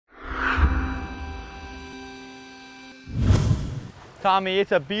Tommy,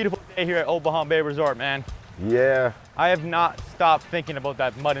 it's a beautiful day here at Old Bahama Bay Resort, man. Yeah. I have not stopped thinking about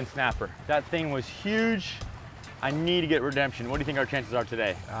that mutton snapper. That thing was huge. I need to get redemption. What do you think our chances are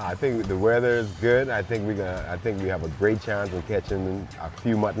today? I think the weather is good. I think we have a great chance of catching a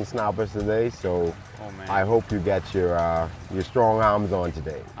few mutton snappers today. So I hope you get your strong arms on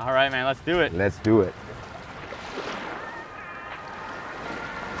today. All right, man, let's do it. Let's do it.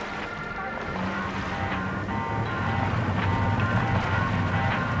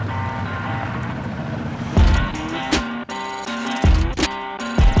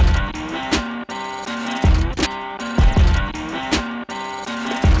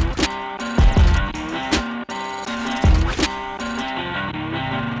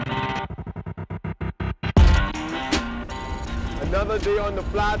 Another day on the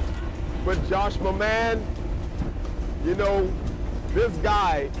flats with Josh, my man. You know, this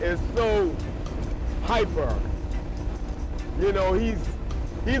guy is so hyper. You know, he's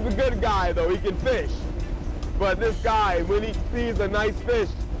a good guy though, he can fish. But this guy, when he sees a nice fish,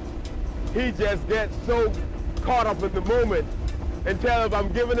 he just gets so caught up in the moment until if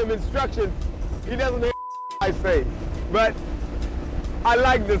I'm giving him instructions, he doesn't hear what I say. But I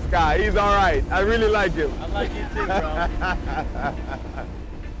like this guy. He's all right. I really like him. I like you too, bro.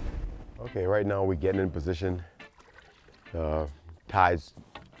 Okay, right now we're getting in position. Tide's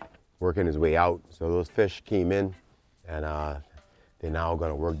working his way out. So those fish came in and they're now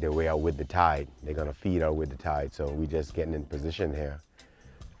gonna work their way out with the tide. They're gonna feed out with the tide. So we're just getting in position here.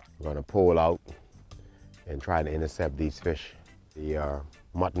 We're gonna pole out and try to intercept these fish. The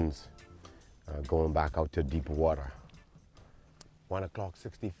muttons going back out to deeper water. 1 o'clock,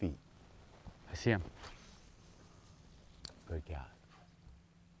 60 feet. I see him. Good guy.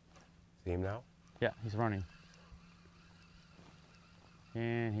 See him now? Yeah, he's running.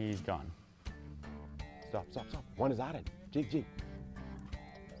 And he's gone. Stop, stop, stop. One is at it. Jig, jig.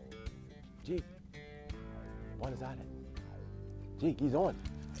 Jig. One is at it. Jig, he's on.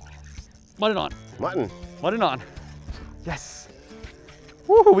 Mutton on. Mutton. Mutton on. Yes.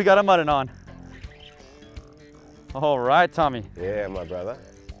 Woo, we got a mutton on. All right, Tommy. Yeah, my brother.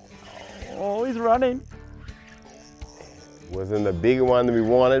 Oh, he's running. Wasn't the big one that we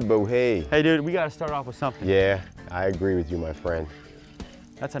wanted, but hey. Hey, dude, we got to start off with something. Yeah, I agree with you, my friend.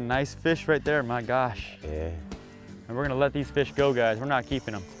 That's a nice fish right there, my gosh. Yeah. And we're going to let these fish go, guys. We're not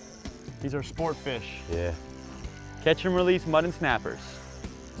keeping them. These are sport fish. Yeah. Catch and release mutton snappers.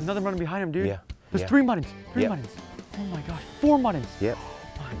 There's another mutton behind him, dude. Yeah. There's three muttons. Three Yep. muttons. Oh my gosh. 4 muttons. Yep.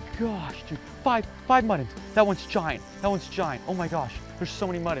 My gosh, dude. Five muttons. That one's giant. That one's giant. Oh my gosh. There's so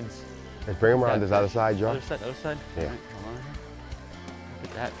many muttons. Let's bring them around this other side, Joe. Other side? Yeah. All right, hold on.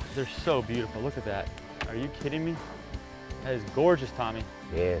 Look at that. They're so beautiful. Look at that. Are you kidding me? That is gorgeous, Tommy.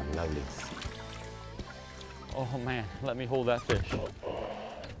 Yeah, lovely. Oh man, let me hold that fish.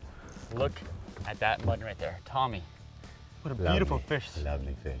 Look at that mutton right there. Tommy, what a beautiful fish.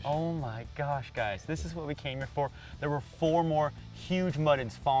 Lovely fish. Oh my gosh, guys. This is what we came here for. There were 4 more huge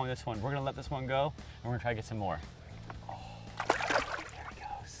muttons following this one. We're gonna let this one go, and we're gonna try to get some more. Oh, there he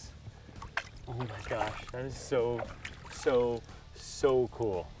goes. Oh my gosh, that is so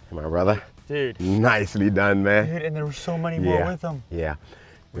cool. My brother. Dude. Nicely done, man. Dude, and there were so many more with them. Yeah.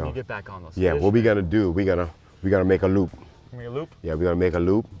 When you get back on those Yeah, fish. what we gonna do, we gotta make a loop. Make a loop? Yeah, we're gonna make a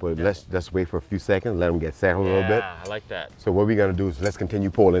loop, but let's wait for a few seconds, let them get settled a little bit. Yeah, I like that. So what we're gonna do is let's continue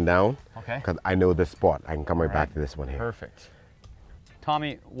pulling down. Okay. Because I know this spot. I can come right back to this one here. Perfect.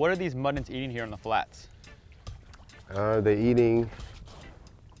 Tommy, what are these muttons eating here on the flats? They're eating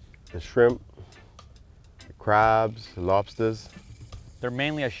the shrimp, the crabs, the lobsters. They're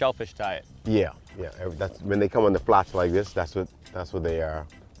mainly a shellfish diet. Yeah, yeah. That's when they come on the flats like this. That's what they are.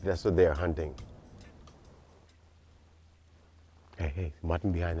 That's what they are hunting. Hey,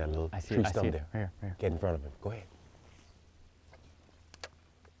 mutton behind that little tree stump there. Here. Get in front of him. Go ahead.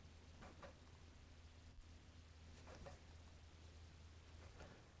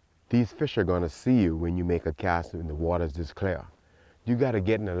 These fish are gonna see you when you make a cast and the water's this clear. You gotta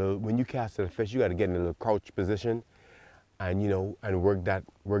get in a little. When you cast at a fish, you gotta get in a little crouch position, and and work that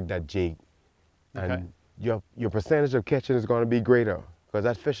jig. Okay. And your percentage of catching is gonna be greater because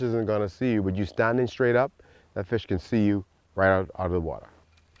that fish isn't gonna see you. But you standing straight up, that fish can see you right out of the water.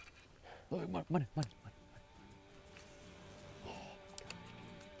 Look, mutton.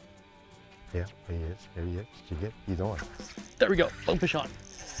 Yeah, there he is. There he is. Did you get? He's on. There we go. Bonefish on.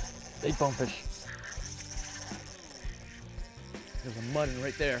 Big bonefish. There's a mutton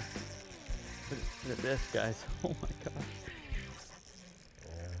right there. Look at this, guys. Oh my gosh.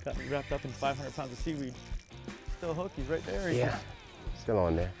 Got me wrapped up in 500 pounds of seaweed. Still hooked. He's right there. Yeah. Still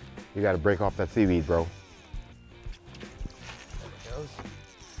on there. You got to break off that seaweed, bro. There goes.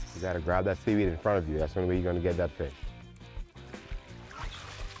 You gotta grab that seaweed in front of you. That's the only way you're gonna get that fish.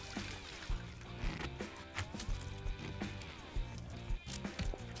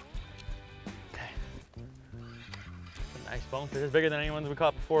 Okay. Nice bonefish. It's bigger than any ones we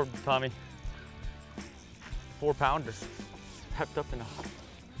caught before, Tommy. 4 pounders. Pepped up in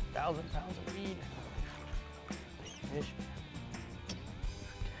 1,000 pounds of weed. Fish.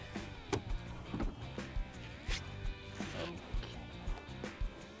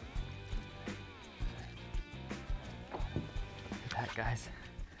 Guys,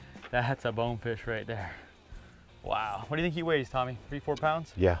 that's a bonefish right there. Wow. What do you think he weighs, Tommy? 3-4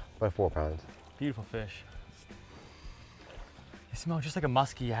 pounds? Yeah, about 4 pounds. Beautiful fish. He smells just like a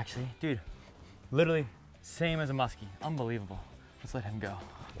muskie, actually. Dude, literally same as a muskie. Unbelievable. Let's let him go.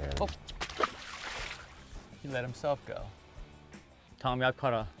 Yeah. Oh. He let himself go. Tommy, I've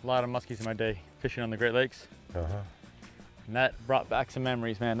caught a lot of muskies in my day fishing on the Great Lakes. Uh-huh. And that brought back some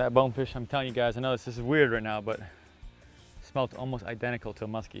memories, man. That bonefish, I'm telling you guys, I know this is weird right now, but smelled almost identical to a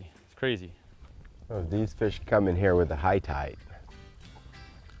muskie. It's crazy. Oh, these fish come in here with the high tide.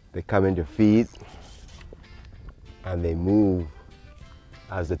 They come in to feed and they move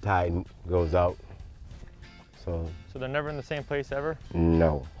as the tide goes out. So they're never in the same place ever?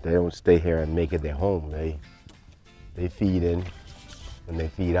 No, they don't stay here and make it their home. They feed in and they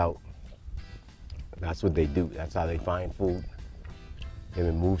feed out. That's what they do. That's how they find food. They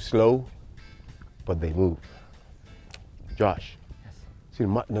may move slow, but they move. Josh, yes. See the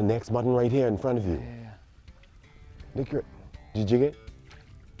mutton, the next mutton right here in front of you. Yeah. Look here. Did you jig it?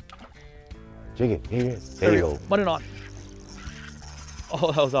 Jig it. Here it is. There you go. Mutton on.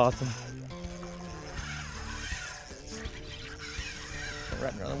 Oh, that was awesome.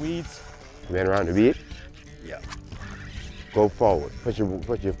 Wrapping around the weeds. You ran around the beat? Yeah. Go forward. Put your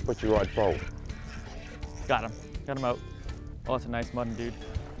rod forward. Got him. Got him out. Oh, that's a nice mutton, dude.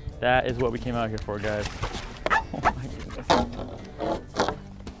 That is what we came out here for, guys. Oh my goodness.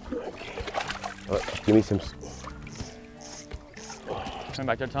 Give me some. Come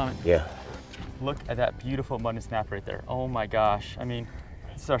back there, Tommy. Yeah. Look at that beautiful mutton snapper right there. Oh my gosh. I mean,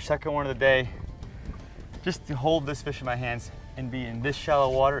 this is our second one of the day. Just to hold this fish in my hands and be in this shallow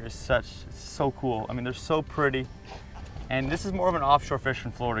water is so cool. I mean, they're so pretty. And this is more of an offshore fish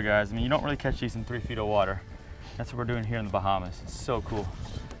in Florida, guys. I mean, you don't really catch these in 3 feet of water. That's what we're doing here in the Bahamas. It's so cool.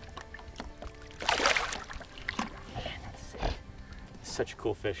 Man, that's sick. Such a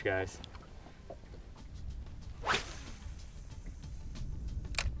cool fish, guys.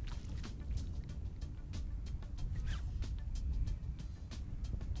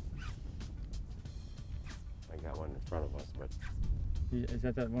 I got one in front of us, but. Is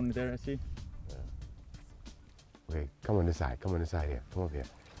that one there I see? Yeah. Okay, come on this side. Come on this side here. Come over here.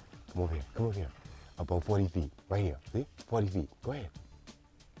 Come over here. Come over here. About 40 feet. Right here. See? 40 feet. Go ahead.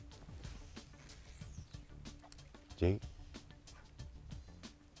 Jake.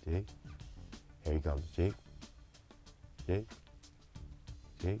 Jake. Here he comes. Jake. Jake.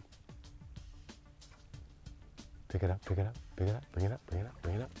 Jake. Pick it up. Pick it up. Pick it up. Bring it up. Bring it up.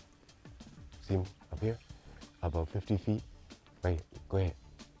 Bring it up. See him up here? About 50 feet. Right here. Go ahead.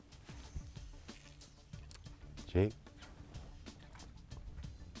 Jake.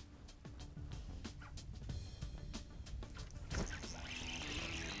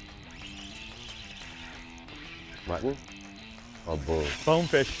 Mutton or bull?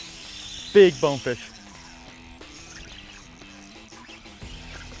 Bonefish. Big bonefish.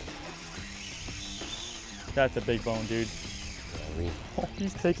 That's a big bone, dude. Oh,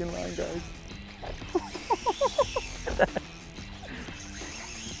 he's taking line, guys.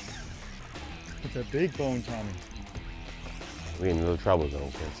 It's a big bone, Tommy. We're in a little trouble though,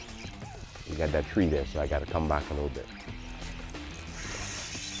 because you got that tree there, so I got to come back a little bit.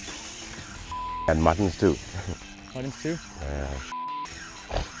 And muttons too. Muttons too? Yeah.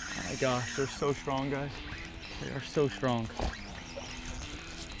 Oh my gosh, they're so strong, guys. They are so strong.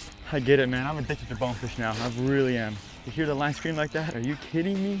 I get it, man. I'm addicted to bonefish now. I really am. You hear the line scream like that? Are you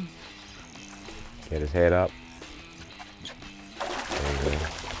kidding me? Get his head up. There you go.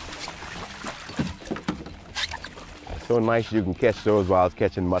 It's so nice you can catch those while I was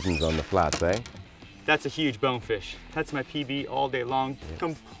catching muttons on the flats, eh? That's a huge bonefish. That's my PB all day long. Yes.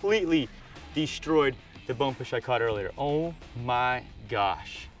 Completely destroyed the bonefish I caught earlier. Oh my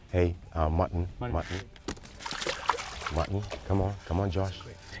gosh. Hey, mutton. Mutton. Come on, Josh.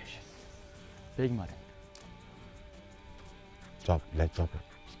 Great fish. Big mutton. Drop it. Let's drop it.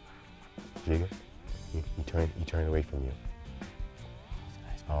 Jigger. He turned away from you.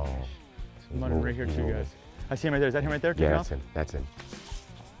 That's a nice fish. So mutton right here too, guys. I see him right there. Is that him right there? Yeah, that's him. That's him.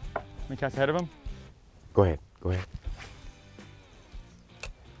 Let me cast ahead of him. Go ahead. Go ahead.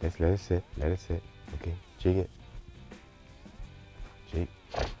 Let's let it sit. Let it sit. Okay, jig it. Jig.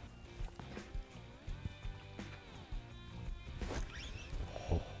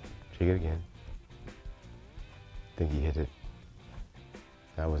 Oh, jig it again. I think he hit it.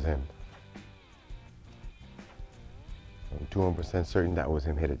 That was him. I'm 200% certain that was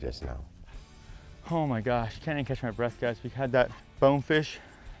him hit it just now. Oh my gosh, can't even catch my breath, guys. We had that bonefish.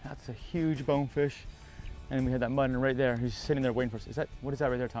 That's a huge bonefish. And we had that mutton right there. He's sitting there waiting for us. What is that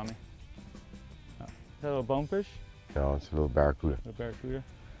right there, Tommy? Oh, is that a little bonefish? No, it's a little barracuda. A little barracuda.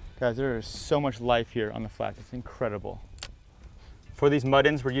 Guys, there is so much life here on the flats. It's incredible. For these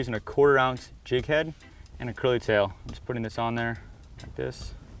muttons, we're using a 1/4 ounce jig head and a curly tail. I'm just putting this on there like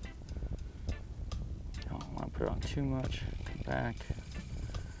this. Don't want to put it on too much. Come back.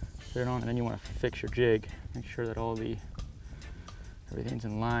 Put it on, and then you want to fix your jig. Make sure that everything's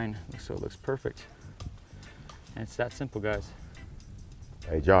in line so it looks perfect. And it's that simple, guys.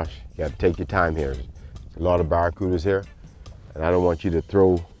 Hey Josh, you have to take your time here. There's a lot of barracudas here, and I don't want you to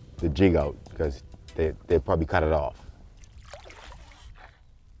throw the jig out because they'll probably cut it off.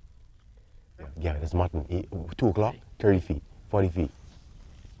 Yeah, that's mutton. 2 o'clock, 30 feet, 40 feet.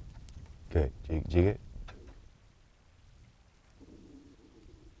 Good, jig it.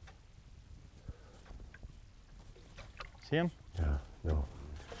 See him? Yeah, no.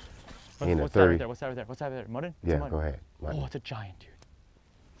 What's that right there? What's that right there? What's that right there? Mutton? Yeah, go ahead. Mutton. Oh, it's a giant, dude.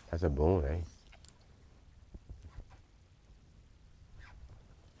 That's a bone, eh?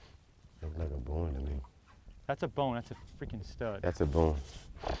 Looks like a bone to me. That's a bone. That's a freaking stud. That's a bone.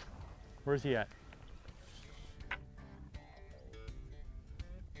 Where's he at?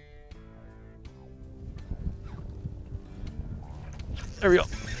 There we go.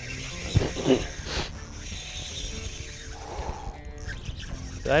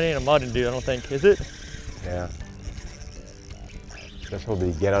 That ain't a mutton, dude, I don't think. Is it? Yeah. Let's hope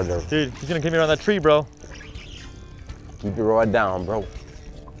he get out there. Dude, he's gonna get me around that tree, bro. Keep your rod down, bro.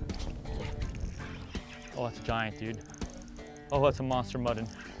 Oh, that's a giant, dude. Oh, that's a monster mutton.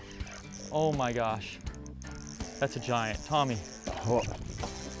 Oh my gosh. That's a giant. Tommy. Hold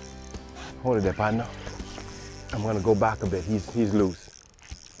it there, partner. I'm gonna go back a bit. He's loose.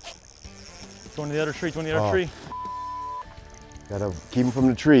 Going to the other tree, going to the other tree. Gotta keep him from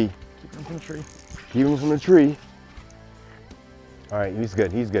the tree. Keep him from the tree. Keep him from the tree. All right, he's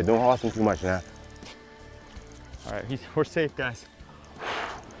good, he's good. Don't hoss him too much now. All right, we're safe, guys.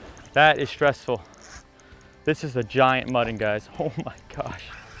 That is stressful. This is a giant mutton, guys. Oh my gosh.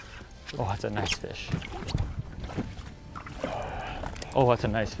 Oh, that's a nice fish. Oh, that's a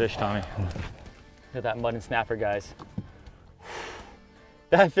nice fish, Tommy. Look at that mutton snapper, guys.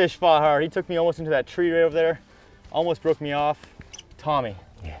 That fish fought hard. He took me almost into that tree right over there. Almost broke me off. Tommy.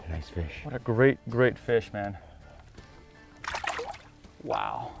 Yeah, nice fish. What a great, great fish, man.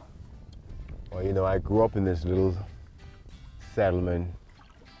 Wow. Well, you know, I grew up in this little settlement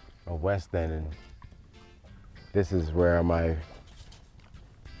of West End, and this is where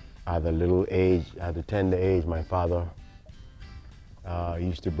at the tender age, my father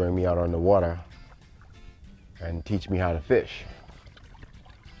used to bring me out on the water and teach me how to fish.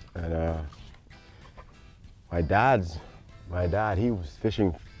 And my dad, he was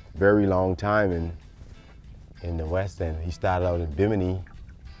fishing very long time in the West End. He started out in Bimini,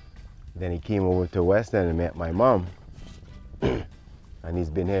 then he came over to West End and met my mom. And he's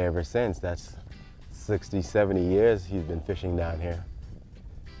been here ever since. That's 60, 70 years he's been fishing down here.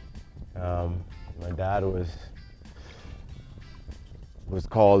 My dad was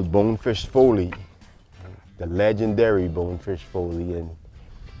called Bonefish Foley, the legendary Bonefish Foley, and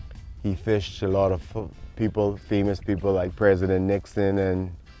he fished a lot of people, famous people like President Nixon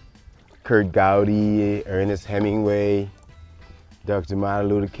and Kurt Gowdy, Ernest Hemingway, Dr. Martin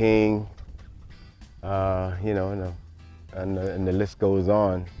Luther King, you know, and the list goes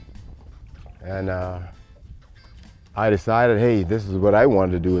on. And I decided, hey, this is what I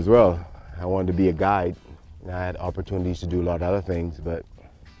wanted to do as well. I wanted to be a guide. And I had opportunities to do a lot of other things, but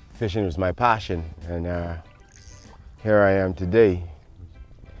fishing was my passion. And here I am today,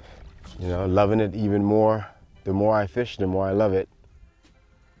 you know, loving it even more. The more I fish, the more I love it.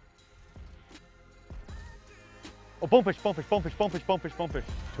 Oh, bonefish, bonefish, bonefish, bonefish, bonefish, bonefish.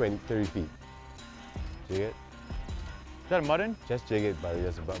 20, 30 feet. Jig it. Is that a mutton? Just jig it, buddy.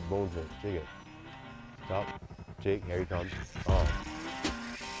 That's about bonefish. Jig it. Stop. Jig. Here he comes. Oh.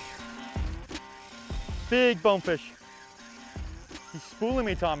 Big bonefish. He's spooling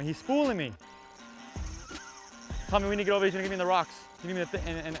me, Tommy. He's spooling me. Tommy, we need to get over. He's gonna give me the rocks. Give me the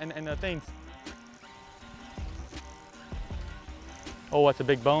the things. Oh, that's a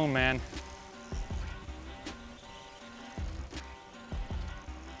big bone, man.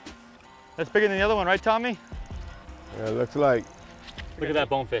 That's bigger than the other one, right, Tommy? Yeah, it looks like. Look at that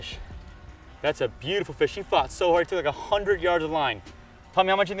bonefish. That's a beautiful fish. He fought so hard, he took like 100 yards of line. Tommy,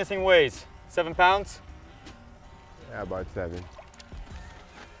 how much do you think this thing weighs? 7 pounds? Yeah, about 7.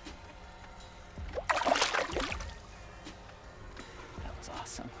 That was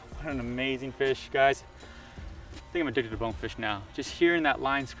awesome. What an amazing fish, guys. I think I'm addicted to bonefish now. Just hearing that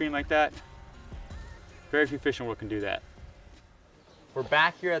line scream like that, very few fish in the world can do that. We're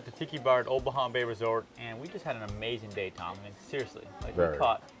back here at the Tiki Bar at Old Bahama Bay Resort, and we just had an amazing day, Tom. I mean, seriously, like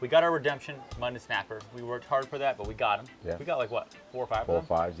we got our redemption mutton snapper. We worked hard for that, but we got him. Yeah. We got like what, 4 or 5 of them?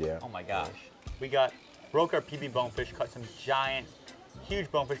 4 or 5, yeah. Oh my gosh. We broke our PB bonefish, caught some giant, huge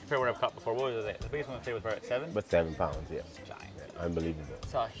bonefish compared to what I've caught before. What was it? The biggest one I say was right at 7? But 7 pounds, yeah. Giant. Yeah, unbelievable.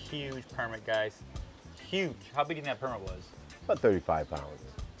 Saw a huge permit, guys. Huge. How big do you think that permit was? About 35 pounds.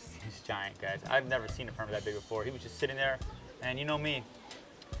 He's giant, guys. I've never seen a permit that big before. He was just sitting there, and you know me.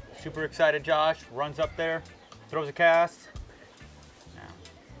 Super excited, Josh. Runs up there, throws a cast.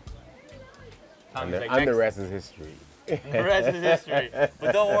 And the rest is history. The rest is history.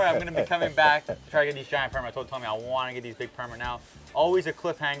 But don't worry, I'm going to be coming back to try to get these giant permits. I told Tommy I want to get these big permit now. Always a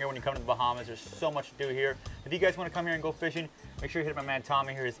cliffhanger when you come to the Bahamas. There's so much to do here. If you guys want to come here and go fishing, make sure you hit my man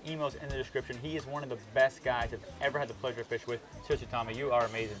Tommy here. His email's in the description. He is one of the best guys I've ever had the pleasure to fish with. Seriously, Tommy, you are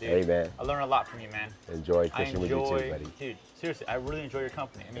amazing, dude. Hey, man. I learned a lot from you, man. Enjoy fishing with you too, buddy. Dude, seriously, I really enjoy your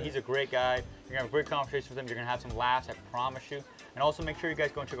company. I mean, he's a great guy. You're going to have a great conversation with him. You're going to have some laughs, I promise you. And also make sure you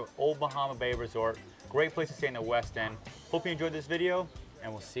guys go and check out Old Bahama Bay Resort. Great place to stay in the West End. Hope you enjoyed this video,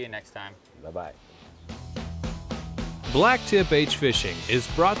 and we'll see you next time. Bye-bye. BlacktipH Fishing is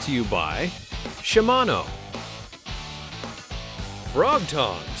brought to you by Shimano, Frog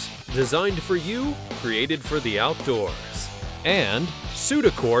Tongs, designed for you, created for the outdoors, and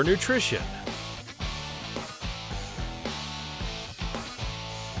Sudacor Nutrition.